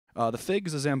The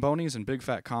Figs, the Zambonis, and Big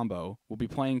Fat Combo will be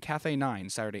playing Cafe 9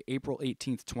 Saturday, April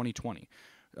 18th, 2020.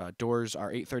 Doors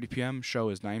are 8:30 p.m., show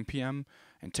is 9 p.m.,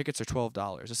 and tickets are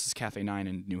 $12. This is Cafe 9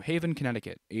 in New Haven,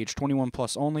 Connecticut. Age 21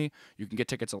 plus only. You can get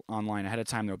tickets online ahead of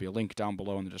time. There will be a link down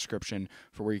below in the description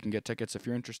for where you can get tickets if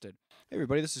you're interested. Hey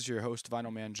everybody, this is your host,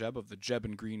 Vinyl Man Jebb of the Jebb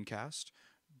and Green cast,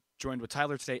 joined with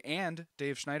Tyler today and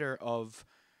Dave Schneider of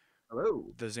Hello.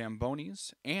 the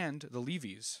Zambonis and the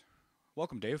LeeVees.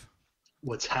 Welcome, Dave.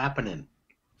 What's happening?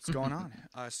 What's going on?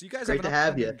 So you guys Great have to an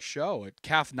have you. upcoming show at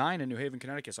CAF 9 in New Haven,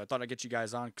 Connecticut. So I thought I'd get you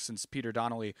guys on since Peter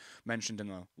Donnelly mentioned in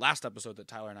the last episode that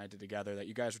Tyler and I did together that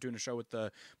you guys were doing a show with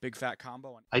the Big Fat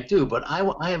Combo. I do, but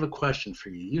I have a question for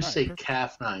you. You All right, say perfect.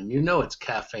 CAF 9. You know it's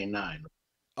Cafe 9.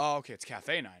 Oh, okay. It's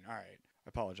Cafe 9. All right. I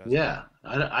apologize. Yeah.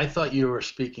 I thought you were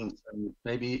speaking from,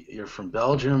 maybe you're from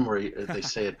Belgium where they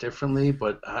say it differently,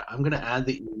 but I'm going to add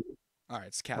the E. All right.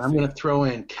 It's Cafe. I'm going to throw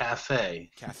in Cafe.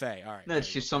 Cafe. All right. That's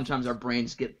just sometimes our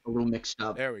brains get a little mixed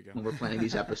up There we go. when we're planning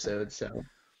these episodes. So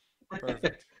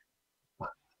Perfect.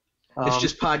 it's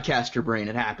just podcaster brain.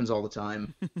 It happens all the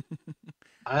time.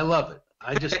 I love it.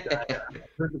 I heard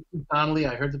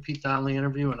the Pete Donnelly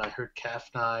interview, and I heard CAF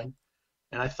 9,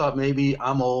 and I thought maybe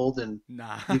I'm old and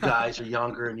Nah. you guys are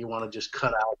younger and you want to just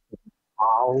cut out the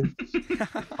vowels.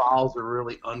 Vowels are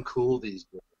really uncool these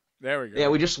days. There we go. Yeah,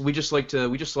 we just love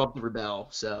to rebel.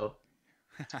 So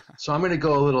So I'm going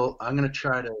to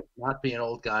try to not be an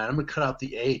old guy. I'm going to cut out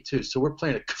the A too. So we're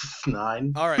playing a CAF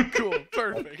 9. All right. Cool.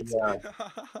 Perfect.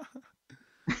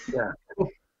 Yeah.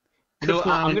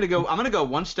 I'm gonna go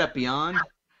one step beyond.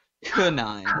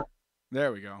 Canine.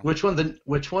 There we go. Which one?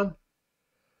 Which one?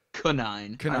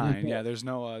 Canine. Canine. Yeah. There's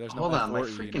no. Hold on, my F or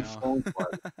E freaking now. phone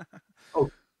part. Oh,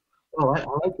 I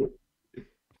like it.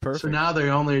 Perfect. So now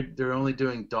they're only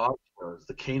doing dog shows,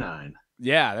 the canine.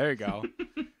 Yeah. There you go.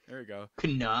 There you go.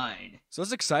 Canine. So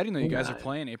it's exciting that you guys are Canine.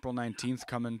 playing April 19th,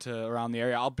 coming to around the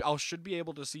area. I should be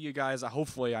able to see you guys.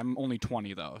 Hopefully, I'm only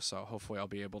 20 though, so hopefully I'll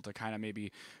be able to kind of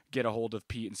maybe get a hold of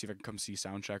Pete and see if I can come see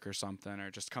Soundcheck or something, or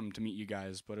just come to meet you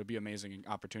guys. But it'd be an amazing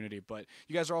opportunity. But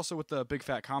you guys are also with the Big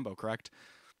Fat Combo, correct?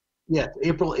 Yeah,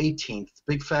 April 18th.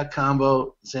 Big Fat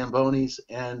Combo, Zambonis,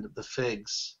 and the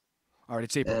Figs. All right,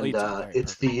 it's April And 18th. Right,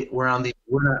 it's perfect. we're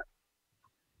not.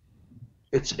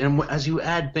 It's and as you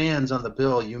add bands on the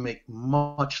bill, you make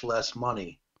much less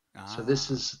money. So this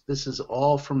is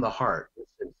all from the heart.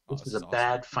 This is a awesome.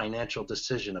 bad financial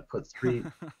decision to put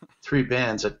three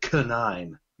bands at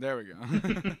K9. There we go.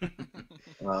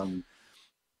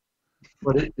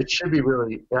 But it should be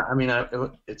really. I mean,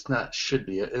 it's not should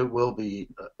be. It will be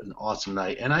an awesome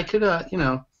night. And I could,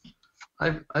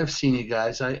 I've seen you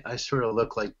guys. I sort of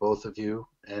look like both of you,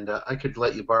 and I could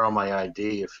let you borrow my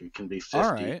ID if you can be 50.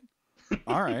 All right.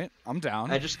 All right. I'm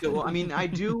down. I just go. Well, I mean, I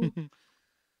do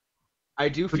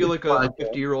feel like a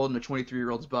 50-year-old in a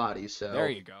 23-year-old's body. So There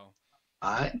you go.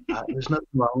 There's nothing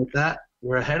wrong with that.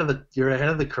 You're ahead of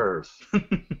the curve.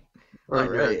 All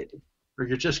right. Or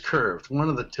you're just curved, one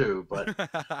of the two. But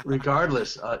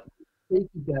regardless, you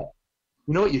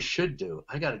know what you should do?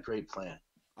 I got a great plan.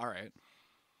 All right.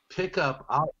 Pick up.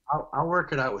 I'll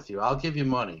work it out with you. I'll give you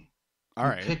money. All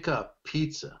You right. Pick up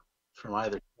pizza from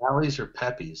either Sally's or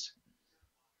Pepe's,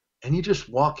 and you just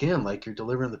walk in like you're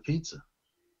delivering the pizza.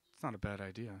 It's not a bad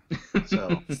idea.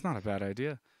 So It's not a bad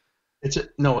idea. it's a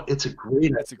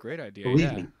great. It's a great idea.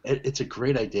 Believe Yeah. me, it's a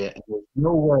great idea, and there's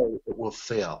no way it will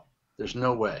fail. There's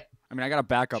no way. I mean, I got to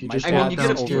back up. You My just dad's walk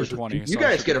downstairs over with 20. You so I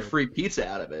guys should get a be good. free pizza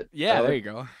out of it. Yeah, So, there you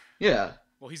go. Yeah.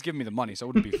 Well, he's giving me the money, so it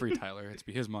wouldn't be free, Tyler. It'd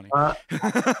be his money.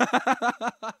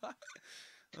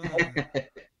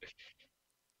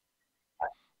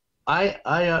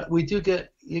 We do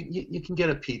get you can get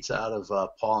a pizza out of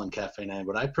Paul and Cafe 9,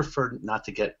 but I prefer not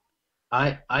to get.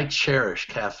 I cherish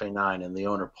Cafe 9 and the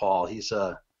owner Paul.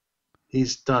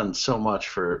 He's done so much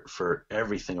for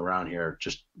everything around here.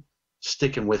 Just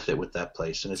sticking with it with that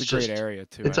place, and It's it's a great just area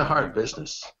too. it's I a hard love it.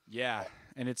 business. Yeah,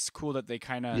 and it's cool that they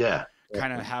kind of Yeah.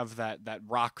 have that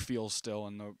rock feel still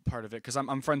in the part of it, because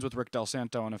I'm friends with Rick Del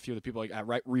Santo and a few of the people like at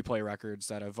Replay Records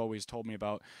that have always told me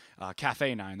about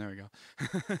Cafe 9. There we go.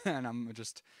 And I'm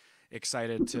just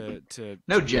excited to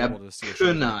No, be Jebb. able to see a show.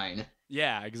 Canine.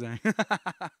 Yeah, exactly.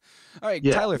 All right,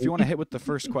 Yeah. Tyler, if you want to hit with the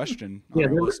first question on Yeah,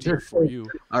 our list here for you.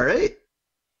 All right.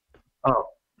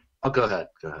 Oh, go ahead.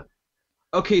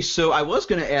 Okay, so I was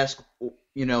going to ask,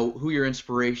 who your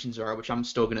inspirations are, which I'm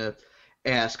still going to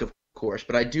ask, of course,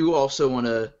 but I do also want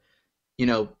to,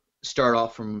 start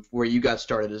off from where you got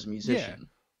started as a musician.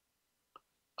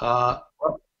 Well,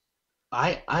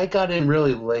 I got in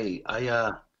really late.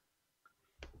 I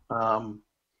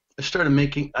started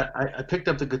making. I picked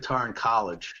up the guitar in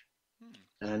college,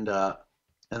 and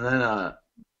then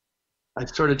I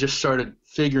sort of just started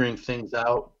figuring things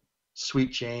out,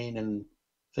 Sweet Jane and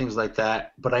things like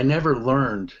that, but I never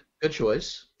learned Good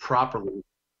choice. properly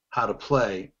how to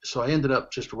play. So I ended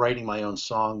up just writing my own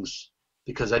songs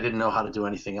because I didn't know how to do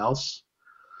anything else.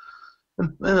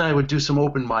 And then I would do some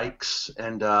open mics,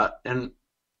 and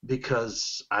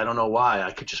because I don't know why,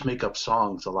 I could just make up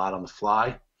songs a lot on the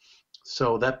fly.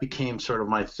 So that became sort of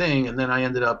my thing, and then I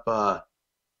ended up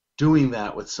doing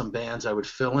that with some bands I would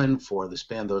fill in for, this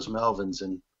band, Those Melvins,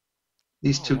 and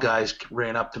these two guys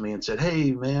ran up to me and said,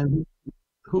 "Hey, man,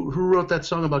 who wrote that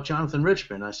song about Jonathan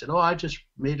Richman?" I said, "Oh, I just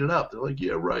made it up." They're like,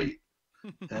 "Yeah, right."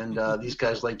 And these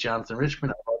guys like Jonathan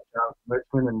Richman. I like Jonathan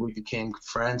Richman, and we became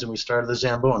friends, and we started the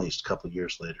Zambonis a couple of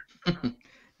years later.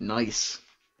 Nice.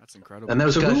 That's incredible. And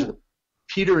those So guys who- are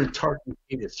Peter and Tarkin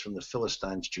Pettis from the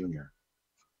Philistines Jr.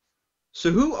 So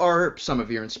who are some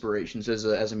of your inspirations as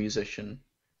a musician?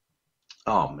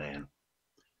 Oh, man.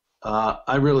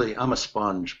 I'm a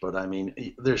sponge, but I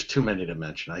mean, there's too many to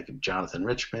mention. I could Jonathan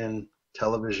Richman,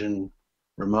 Television,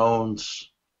 Ramones,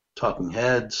 Talking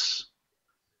Heads,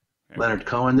 Leonard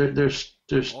Cohen. There's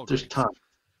tons.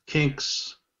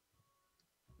 Kinks.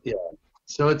 Yeah.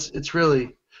 So it's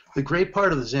really the great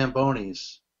part of the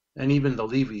Zambonis and even the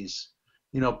LeeVees.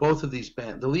 Both of these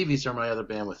bands. The LeeVees are my other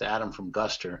band with Adam from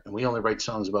Guster, and we only write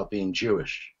songs about being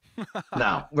Jewish.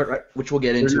 Now, Which we'll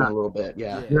get into in a little bit.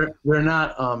 Yeah. they're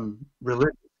not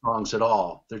religious songs at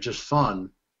all. They're just fun.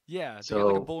 Yeah, they So, got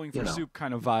like a Bowling for Soup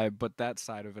kind of vibe, but that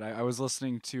side of it. I was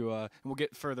listening to, and we'll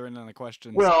get further into the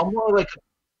questions. Well, more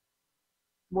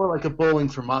like a Bowling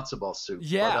for matzo ball soup.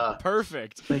 Yeah, but,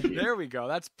 perfect. Thank you. There we go.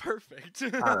 That's perfect.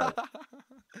 right.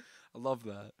 I love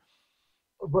that.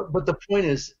 But the point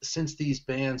is, since these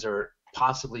bands are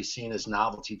possibly seen as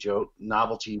novelty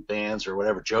bands or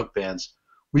whatever, joke bands,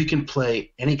 we can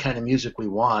play any kind of music we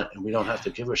want, and we don't have to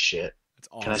give a shit. That's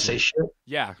awesome. Can I say shit?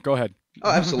 Yeah, go ahead. Oh,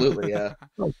 absolutely. Yeah.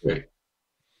 Oh, great.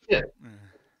 Yeah.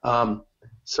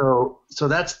 So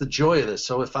that's the joy of this.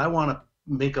 So if I want to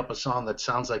make up a song that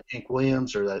sounds like Hank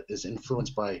Williams or that is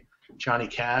influenced by Johnny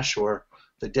Cash or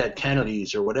the Dead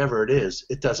Kennedys or whatever it is,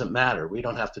 it doesn't matter. We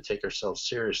don't have to take ourselves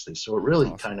seriously. So it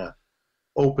really kind of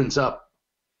opens up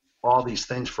all these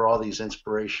things for all these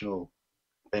inspirational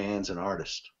bands and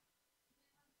artists.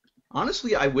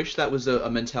 Honestly, I wish that was a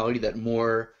mentality that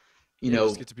more,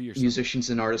 just get to be yourself. musicians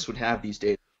and artists would have these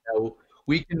days.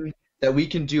 We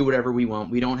can do whatever we want.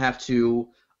 We don't have to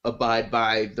abide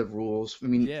by the rules. I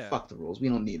mean, fuck the rules. We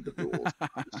don't need the rules,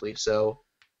 honestly. So,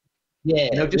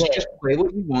 just play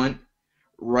what you want,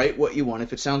 write what you want.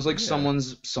 If it sounds like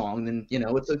someone's song, then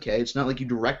it's okay. It's not like you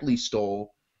directly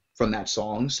stole from that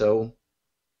song, so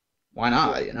why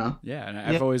not? Yeah, and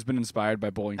I've always been inspired by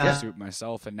Bowling for Soup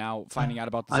myself, and now finding out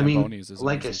about the Zambonis is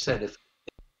like I said,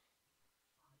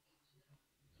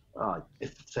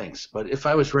 thanks. But if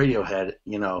I was Radiohead,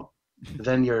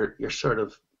 then you're sort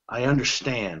of, I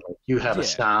understand. Like, you have a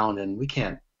sound, and we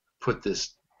can't put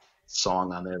this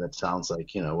song on there that sounds like,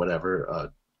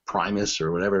 whatever, Primus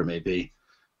or whatever it may be.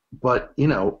 But,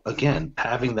 again,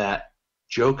 having that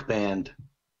joke band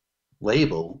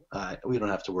label, we don't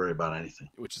have to worry about anything.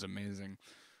 Which is amazing.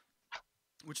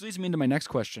 Which leads me into my next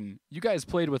question. You guys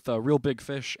played with Real Big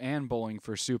Fish and Bowling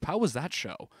for Soup. How was that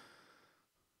show?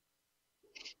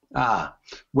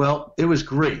 Well, it was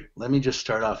great. Let me just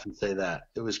start off and say that.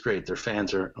 It was great. Their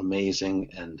fans are amazing,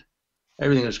 and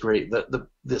everything was great.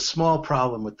 The small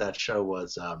problem with that show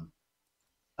was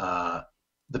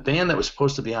the band that was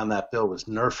supposed to be on that bill was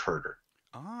Nerf Herder.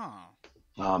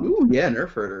 Ooh, yeah,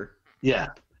 Nerf Herder. Yeah,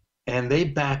 and they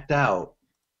backed out.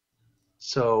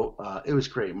 So it was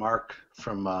great. Mark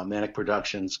from Manic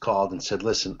Productions called and said,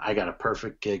 "Listen, I got a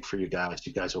perfect gig for you guys.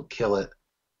 You guys will kill it."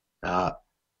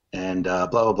 And blah,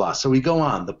 blah, blah. So we go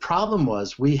on. The problem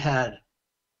was we had,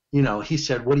 he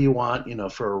said, "What do you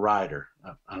want, for a rider?"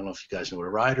 I don't know if you guys know what a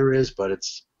rider is, but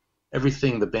it's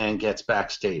everything the band gets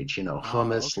backstage,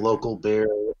 hummus, local beer,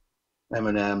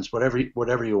 M&Ms,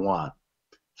 whatever you want,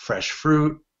 fresh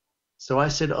fruit. So I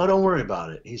said, "Oh, don't worry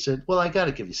about it." He said, "Well, I got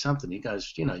to give you something. You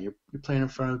guys, you're playing in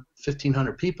front of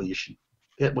 1,500 people. You should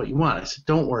get what you want." I said,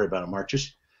 "Don't worry about it, Mark.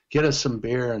 Just get us some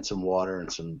beer and some water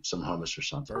and some hummus or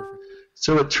something." Perfect.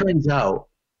 So it turns out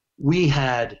we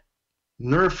had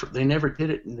Nerf. They never did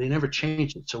it. They never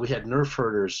changed it. So we had Nerf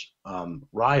Herder's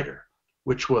rider,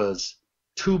 which was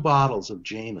 2 bottles of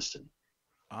Jameson.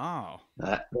 Oh.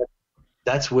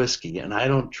 That's whiskey, and I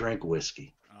don't drink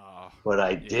whiskey. Oh. But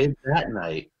I did that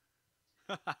night,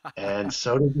 and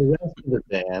so did the rest of the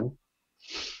band.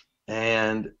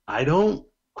 And I don't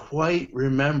quite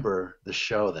remember the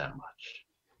show that much.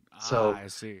 So I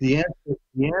see. the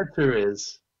answer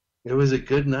is, it was a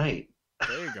good night.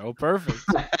 There you go. Perfect.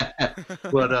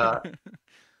 But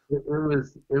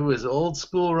it was old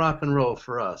school rock and roll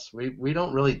for us. We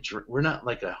don't really we're not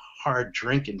like a hard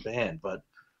drinking band, but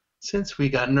since we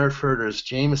got Nerf Herder's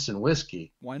Jameson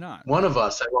whiskey, Why not? one of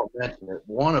us, I won't mention it,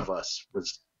 one of us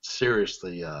was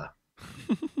seriously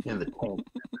in the tank.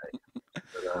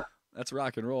 But, That's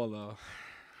rock and roll, though.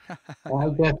 I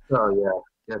guess so,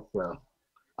 yeah. Guess so.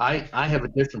 I have a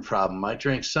different problem. I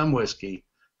drank some whiskey,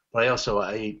 but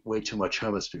I ate way too much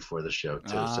hummus before the show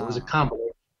too. So it was a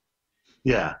combination.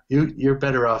 Yeah, you're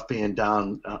better off being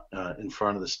down in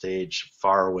front of the stage,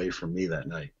 far away from me that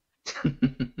night.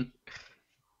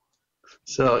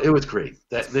 So it was great.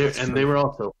 They were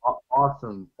also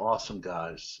awesome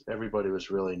guys. Everybody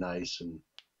was really nice, and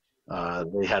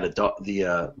they had a dog.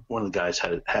 One of the guys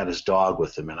had his dog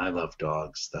with him, and I love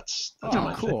dogs. That's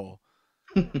my cool.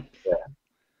 thing. Yeah.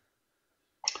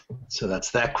 So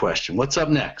that's that question. What's up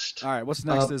next? All right, what's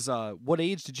next is what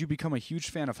age did you become a huge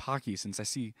fan of hockey? Since I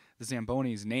see the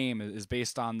Zambonis name is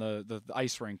based on the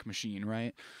ice rink machine,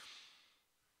 right?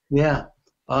 Yeah,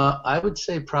 I would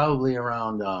say probably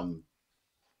around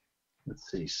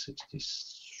let's see, 60.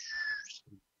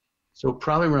 So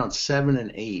probably around 7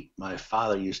 and 8. My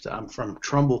father I'm from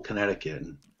Trumbull, Connecticut,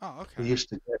 and okay. we used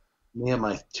to me and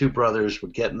my two brothers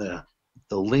would get in the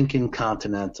Lincoln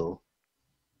Continental.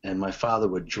 And my father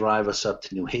would drive us up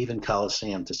to New Haven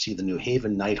Coliseum to see the New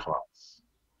Haven Nighthawks.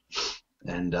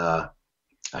 And I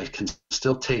can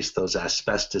still taste those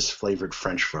asbestos-flavored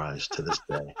French fries to this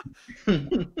day.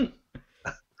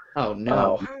 Oh,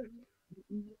 no.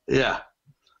 Yeah.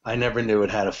 I never knew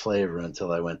it had a flavor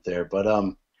until I went there. But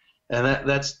and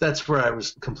that's where I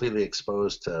was completely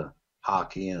exposed to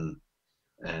hockey and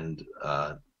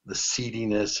the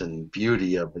seediness and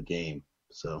beauty of the game.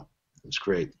 So it's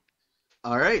great.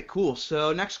 All right, cool.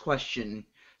 So next question.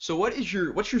 So what's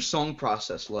your song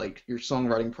process like? Your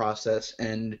songwriting process,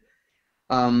 and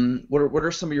what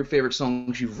are some of your favorite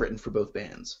songs you've written for both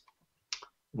bands?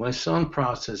 My song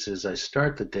process is I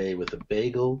start the day with a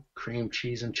bagel, cream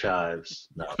cheese, and chives.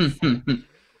 No,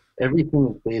 everything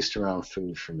is based around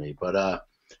food for me. But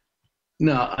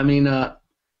no, I mean,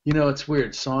 it's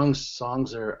weird.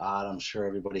 Songs are odd. I'm sure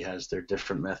everybody has their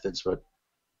different methods, but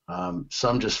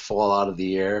some just fall out of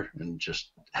the air and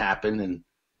just happen, and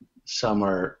some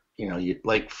are,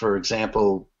 like for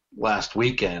example, last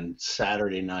weekend,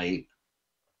 Saturday night,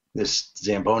 this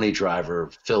Zamboni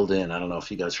driver filled in. I don't know if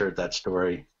you guys heard that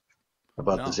story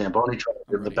about the Zamboni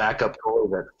driver, the backup goalie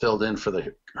that filled in for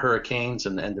the Hurricanes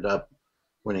and ended up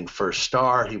winning first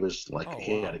star. He was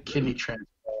he had a kidney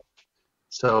transplant.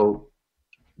 So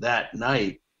that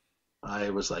night,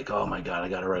 I was like, oh my God, I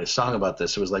got to write a song about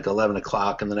this. It was like 11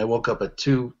 o'clock, and then I woke up at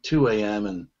 2 a.m.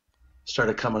 and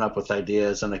started coming up with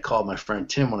ideas. And I called my friend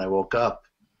Tim when I woke up,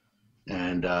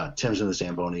 and Tim's in the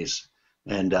Zambonis.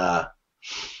 And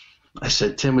I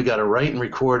said, Tim, we got to write and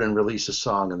record and release a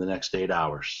song in the next 8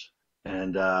 hours.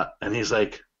 And he's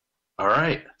like, all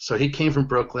right. So he came from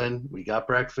Brooklyn. We got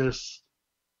breakfast,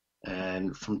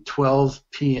 and from 12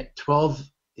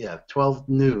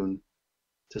 noon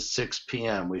to 6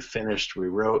 p.m. we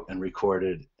wrote and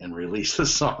recorded and released the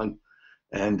song,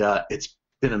 and it's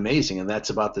been amazing. And that's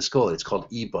about this goalie. It's called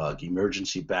E.B.U.G,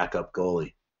 Emergency Backup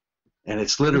Goalie, and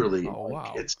it's literally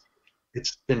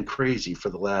it's been crazy for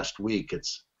the last week.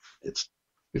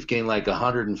 We've gained like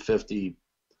 150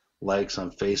 likes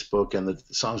on Facebook, and the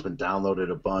song's been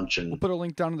downloaded a bunch. And we'll put a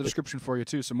link down in the description for you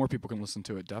too, so more people can listen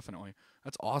to it. Definitely,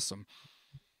 that's awesome.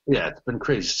 Yeah, it's been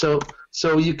crazy.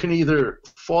 So you can either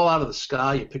fall out of the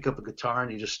sky, you pick up a guitar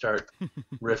and you just start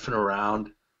riffing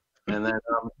around, and then,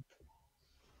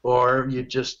 or you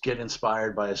just get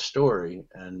inspired by a story,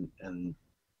 and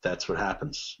that's what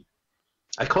happens.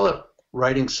 I call it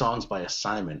writing songs by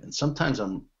assignment, and sometimes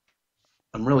I'm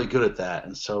really good at that,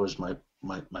 and so is my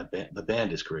band. The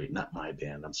band is great, not my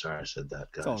band. I'm sorry I said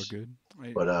that, guys. It's all good.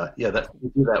 But we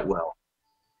do that well.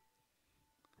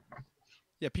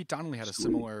 Yeah, Pete Donnelly had a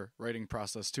similar writing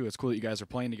process too. It's cool that you guys are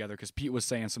playing together, because Pete was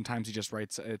saying sometimes he just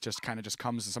writes, it just kind of just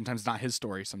comes, and sometimes it's not his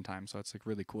story sometimes. So it's like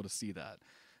really cool to see that.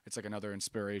 It's like another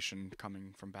inspiration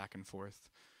coming from back and forth.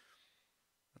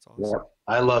 That's awesome. Yeah,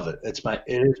 I love it. It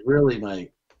is really my,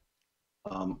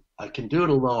 I can do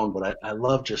it alone, but I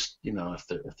love just, if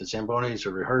the Zambonis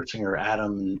are rehearsing, or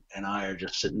Adam and I are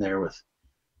just sitting there with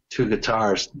two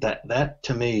guitars, that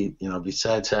to me,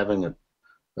 besides having a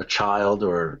child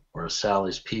or a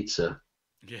Sally's Pizza.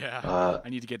 Yeah, I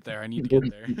need to get there.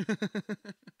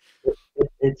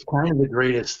 It's kind of the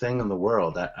greatest thing in the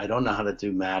world. I don't know how to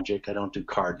do magic. I don't do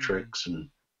card tricks, and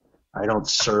I don't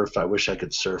surf. I wish I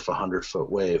could surf a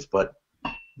 100-foot wave, but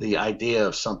the idea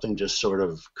of something just sort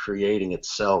of creating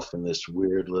itself in this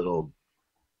weird little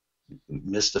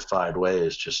mystified way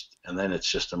is just, and then it's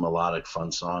just a melodic,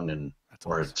 fun song, and That's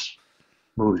or awesome. it's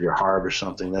moves your heart or I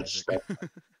something. love That's music.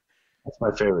 that's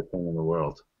my favorite thing in the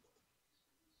world.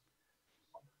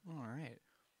 All right.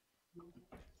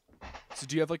 So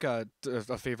do you have like a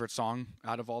favorite song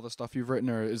out of all the stuff you've written,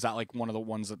 or is that like one of the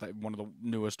ones that one of the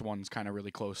newest ones, kind of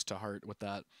really close to heart with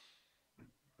that?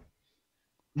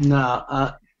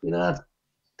 No, you know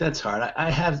that's hard. I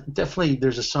have definitely.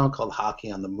 There's a song called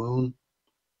 "Hockey on the Moon"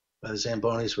 by the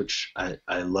Zambonis, which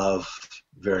I love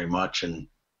very much, and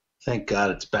thank God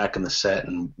it's back in the set,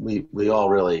 and we all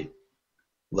really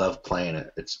love playing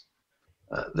it. It's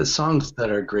the songs that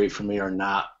are great for me are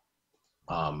not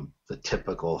the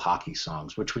typical hockey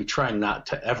songs, which we try not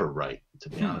to ever write, to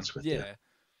be honest with you. Yeah.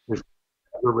 We've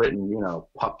never written,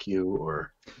 "Puck You"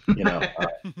 or, I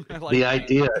like the that.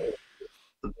 idea.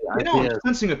 The I'm idea.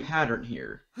 sensing a pattern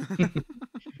here.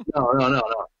 No.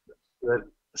 But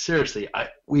seriously,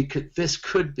 this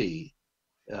could be,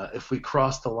 if we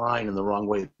cross the line in the wrong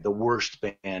way, the worst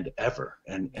band ever,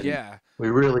 and Yeah. we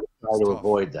really try It's to tough.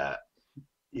 avoid that.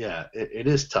 Yeah, it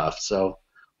is tough. So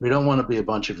we don't want to be a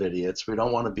bunch of idiots. We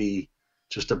don't want to be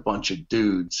just a bunch of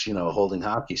dudes, holding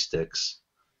hockey sticks.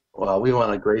 Well, we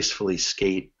want to gracefully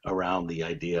skate around the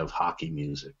idea of hockey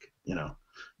music.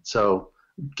 So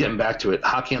getting back to it,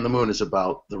 Hockey on the Moon is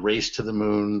about the race to the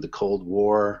moon, the Cold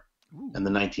War, Ooh. and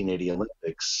the 1980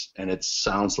 Olympics, and it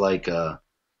sounds like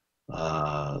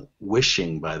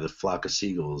Wishing by the Flock of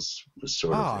Seagulls was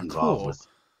sort of involved Cool. with.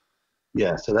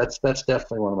 Yeah, so that's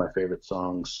definitely one of my favorite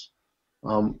songs.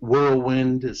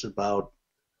 Whirlwind is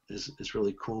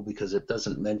really cool because it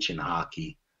doesn't mention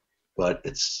hockey, but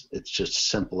it's just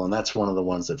simple, and that's one of the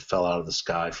ones that fell out of the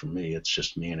sky for me. It's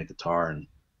just me and a guitar, and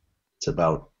it's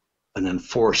about an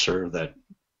enforcer that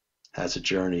has a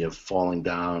journey of falling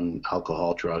down,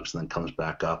 alcohol, drugs, and then comes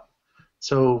back up.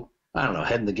 So I don't know,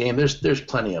 head in the game. There's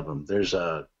plenty of them. There's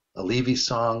a LeeVees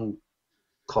song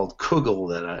called Kugel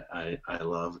that I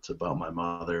love. It's about my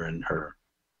mother and her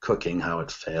cooking, how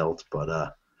it failed.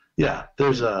 But yeah,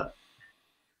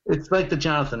 it's like the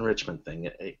Jonathan Richman thing.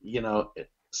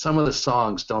 Some of the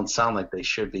songs don't sound like they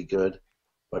should be good,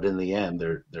 but in the end,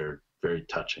 they're very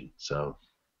touching. So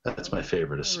that's my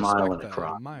favorite: a I smile respect and a that. I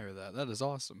cry. admire that. That is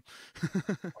awesome.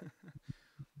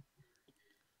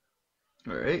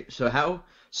 All right. So how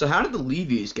did the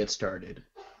LeeVees get started?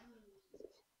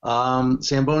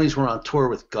 Zambonis were on tour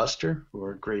with Guster, who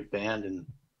are a great band and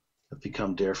have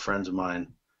become dear friends of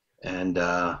mine. And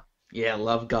Yeah,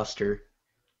 love Guster.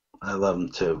 I love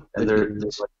them too. And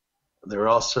they're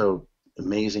also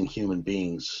amazing human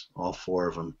beings, all four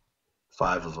of them,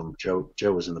 five of them. Joe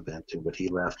was in the band too, but he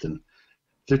left, and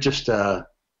they're just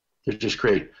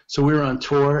great. So we were on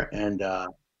tour, and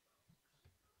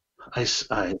I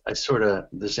sort of,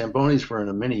 the Zambonis were in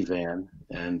a minivan,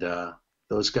 and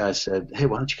those guys said, "Hey,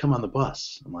 why don't you come on the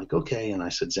bus?" I'm like, "Okay." And I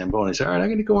said, "Zambonis, all right, I'm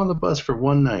going to go on the bus for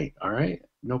one night. All right,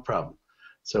 no problem."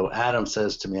 So Adam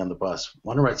says to me on the bus,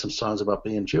 "Want to write some songs about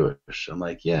being Jewish?" I'm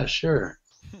like, "Yeah, sure."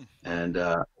 And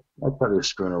I thought he was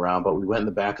screwing around, but we went in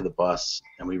the back of the bus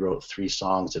and we wrote 3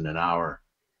 songs in an hour.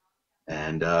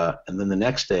 And then the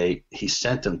next day he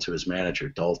sent them to his manager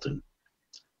Dalton.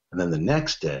 And then the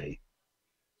next day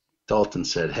Dalton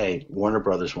said, "Hey, Warner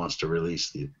Brothers wants to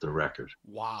release the record."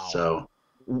 Wow. So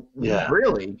yeah.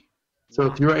 Really? So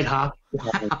if you write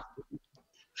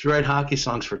hockey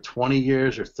songs for 20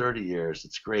 years or 30 years,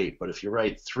 it's great. But if you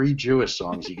write 3 Jewish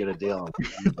songs, you get a deal.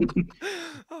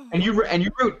 And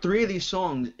you wrote 3 of these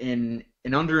songs in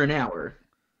under an hour.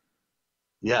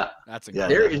 Yeah. That's Yeah,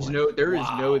 incredible. There is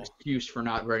no Wow. excuse for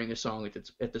not writing a song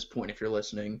at this point if you're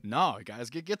listening. No, guys,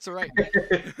 get to right.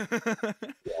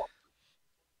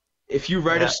 If you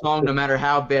write Yeah. a song, no matter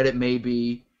how bad it may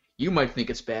be, you might think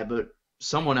it's bad, but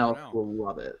someone never else know. will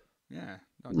love it. Yeah.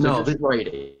 No, So just write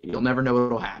it. You'll never know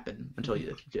what'll happen until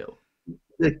you do.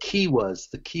 the key was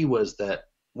that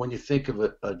when you think of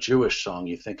a Jewish song,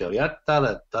 you think of ya da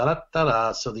da da da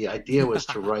da. So the idea was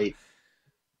to write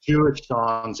Jewish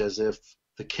songs as if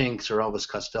the Kinks or Elvis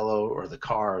Costello or the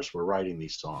Cars were writing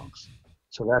these songs.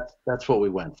 So that's what we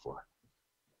went for.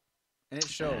 And it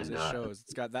shows. And, It shows.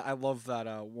 It's got that. I love that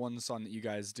one song that you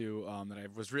guys do that I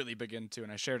was really big into,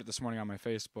 and I shared it this morning on my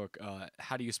Facebook.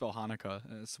 How do you spell Hanukkah?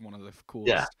 It's one of the coolest.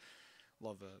 Yeah.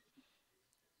 Love that.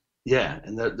 Yeah,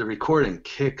 and the recording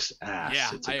kicks ass. Yeah,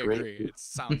 It's a I great. agree. It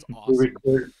sounds We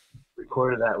awesome.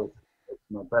 recorded that with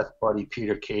my best buddy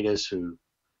Peter Cadis,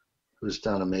 who's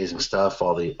done amazing stuff.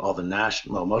 All the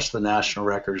national, most of the national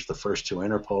records, the first 2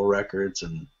 Interpol records,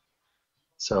 and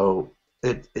so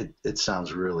it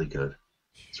sounds really good.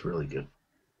 It's really good.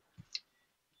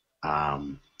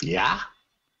 Yeah.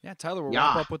 Yeah, Tyler, we'll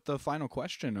Yeah. wrap up with the final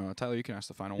question. Tyler, you can ask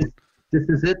the final one. This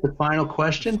is it, the final The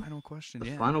question? final question, The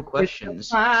yeah. final questions.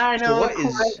 Final So what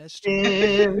is That's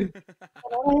true.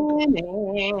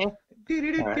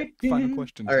 Final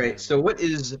question All right.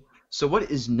 time. So what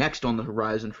is next on the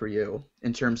horizon for you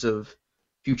in terms of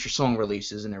future song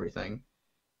releases and everything?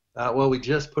 Well, we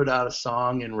just put out a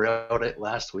song and wrote it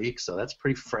last week, so that's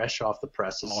pretty fresh off the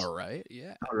presses. All right,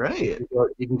 yeah. All right.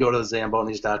 You can go to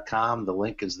Zambonis.com. The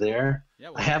link is there.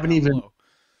 Yeah, we'll I link it haven't down even. below.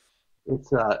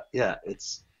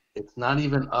 It's not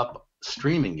even up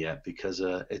streaming yet because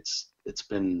it's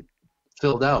been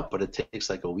filled out, but it takes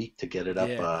like a week to get it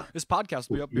Yeah, up. this podcast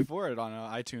will be up before it on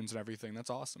iTunes and everything. That's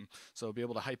awesome. So we'll be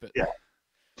able to hype it. Yeah.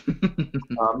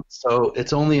 So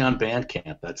it's only on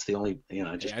Bandcamp. That's the only,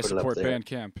 I just I put it up support there.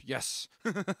 Bandcamp. Yes.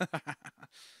 It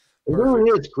really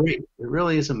is great. It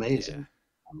really is amazing.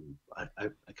 Yeah. I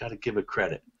got to give it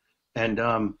credit. And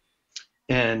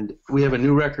we have a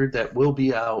new record that will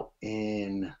be out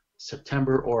in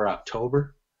September or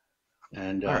October,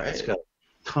 and it's got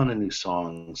a ton of new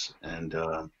songs. And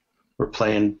we're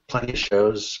playing plenty of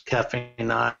shows. Cafe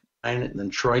 9, and then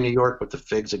Troy, New York with the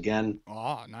Figs again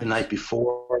Nice. the night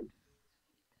before.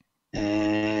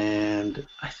 And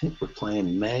I think we're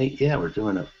playing May. Yeah, we're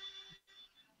doing a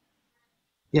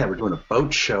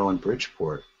boat show in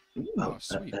Bridgeport.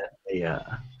 Sweet.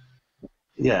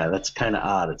 Yeah, that's kind of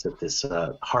odd. It's at this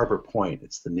Harbor Point.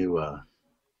 It's the new.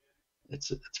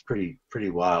 It's pretty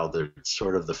wild. It's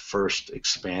sort of the first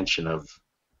expansion of.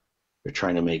 They're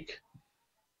trying to make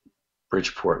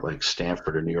Bridgeport like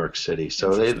Stanford or New York City.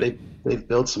 So they've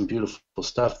built some beautiful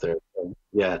stuff there.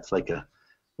 Yeah, it's like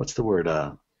what's the word?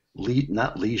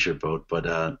 Not leisure boat, but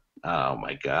oh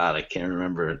my God, I can't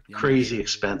remember. Crazy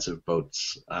expensive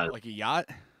boats. Like a yacht?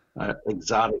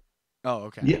 Exotic. Oh,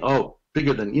 okay. Yeah. Oh,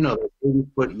 bigger than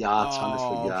 80-foot yachts,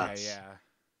 100-foot yachts. Okay,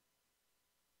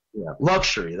 Yeah.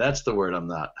 Luxury. That's the word I'm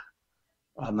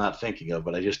not thinking of,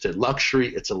 but I just did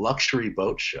luxury. It's a luxury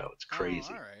boat show. It's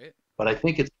crazy. All right. But I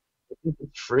think it's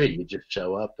free. You just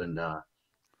show up and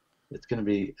it's gonna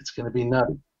be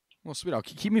nutty. Well, sweet. I'll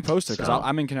keep me posted because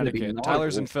I'm in Connecticut. Naughty.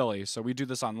 Tyler's in Philly, so we do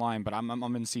this online. But I'm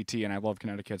in CT, and I love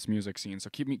Connecticut's music scene. So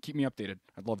keep me updated.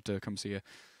 I'd love to come see you.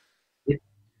 Yeah,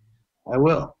 I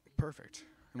will. Perfect.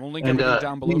 And we'll link everything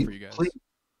down below for you guys.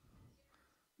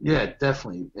 Yeah,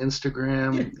 definitely.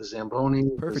 Instagram, the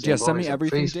Zamboni. Perfect. The Yeah, send me Zambonis on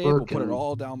everything, Dave. Facebook, We'll put it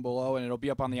all down below, and it'll be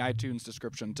up on the iTunes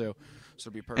description too. So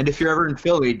it'll be perfect. And if you're ever in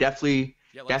Philly, definitely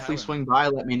Tyler swing by.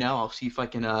 Let me know. I'll see if I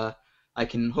can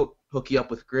hook you up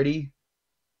with Gritty.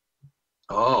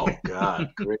 Oh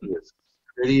God,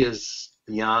 Gritty is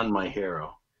beyond my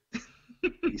hero.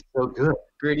 He's so good.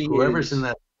 Gritty. Whoever's in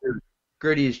that.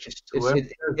 Gritty is just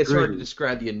it's hard to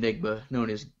describe the enigma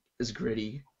known as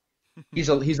Gritty. He's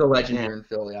a legend here in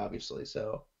Philly, obviously.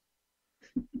 So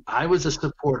I was a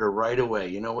supporter right away.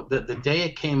 The day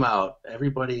it came out,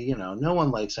 everybody, no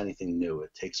one likes anything new.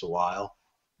 It takes a while,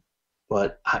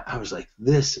 but I was like,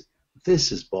 this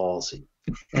is ballsy,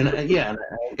 and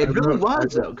it really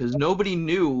was though, because nobody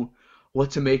knew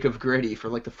what to make of Gritty for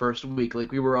like the first week.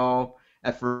 Like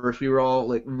at first we were all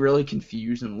like really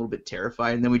confused and a little bit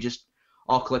terrified, and then we just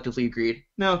all collectively agreed,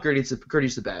 no, Gritty's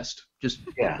the best. Just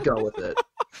go with it.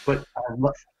 But I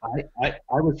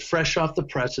was fresh off the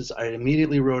presses. I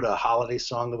immediately wrote a holiday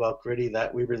song about Gritty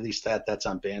that we released. That's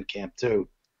on Bandcamp too.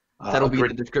 That'll be in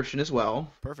the description as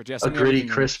well. Perfect. Yeah, a Gritty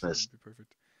Christmas.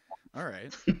 Perfect. All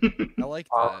right. I like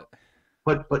that.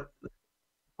 But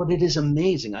it is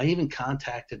amazing. I even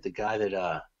contacted the guy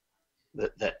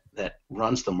that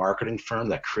runs the marketing firm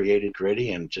that created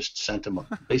Gritty and just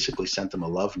basically sent him a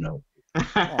love note.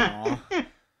 Aww.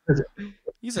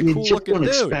 He's a you cool just looking don't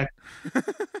dude. Expect,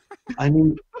 I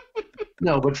mean,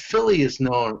 no, but Philly is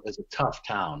known as a tough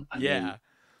town. I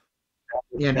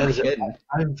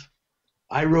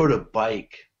rode a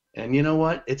bike, and you know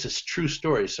what? It's a true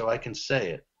story, so I can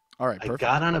say it. All right, perfect. I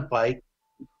got on a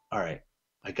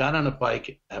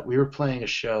bike. We were playing a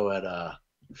show at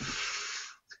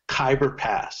Khyber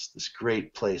Pass, this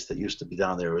great place that used to be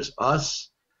down there. It was us,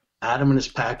 Adam and His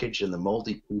Package, and the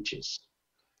Moldy Peaches.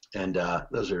 And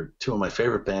those are two of my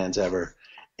favorite bands ever.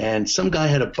 And some guy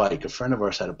had a bike. A friend of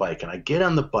ours had a bike. And I get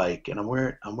on the bike, and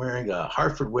I'm wearing a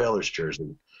Hartford Whalers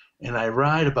jersey. And I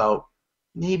ride about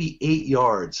maybe 8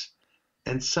 yards.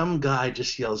 And some guy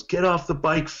just yells, "Get off the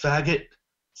bike, faggot."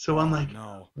 So I'm like,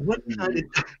 no. What kind of...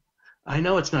 I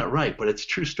know it's not right, but it's a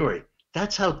true story.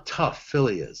 That's how tough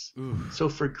Philly is. Oof. So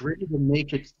for Gritty to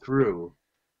make it through,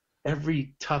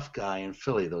 every tough guy in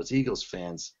Philly, those Eagles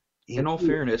fans... In all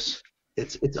fairness...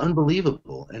 It's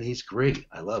unbelievable, and he's great.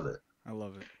 I love it. I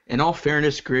love it. In all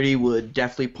fairness, Gritty would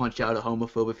definitely punch out a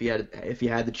homophobe if he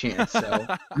had the chance. So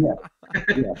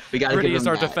Yeah. we got to give Gritty him is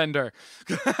our that. defender.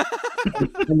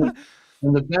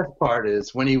 And the best part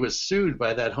is when he was sued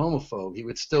by that homophobe, he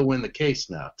would still win the case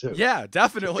now too. Yeah,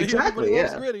 definitely. Exactly, Everybody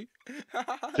loves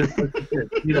yeah.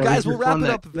 Gritty. You know, Guys, he we'll just wrap won it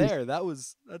that up case. there.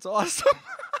 That's awesome.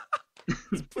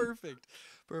 It's perfect.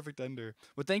 Perfect ender.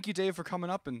 Well, thank you, Dave, for coming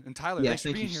up, and Tyler, Yeah, thanks for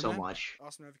thank being you here, so man. much.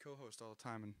 Awesome to have you co-host all the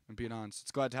time and being on. So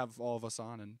it's glad to have all of us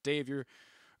on. And Dave, you're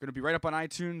going to be right up on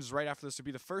iTunes right after this. To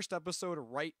be the first episode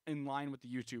right in line with the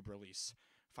YouTube release.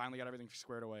 Finally got everything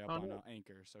squared away up on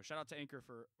Anchor. So shout out to Anchor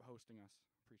for hosting us.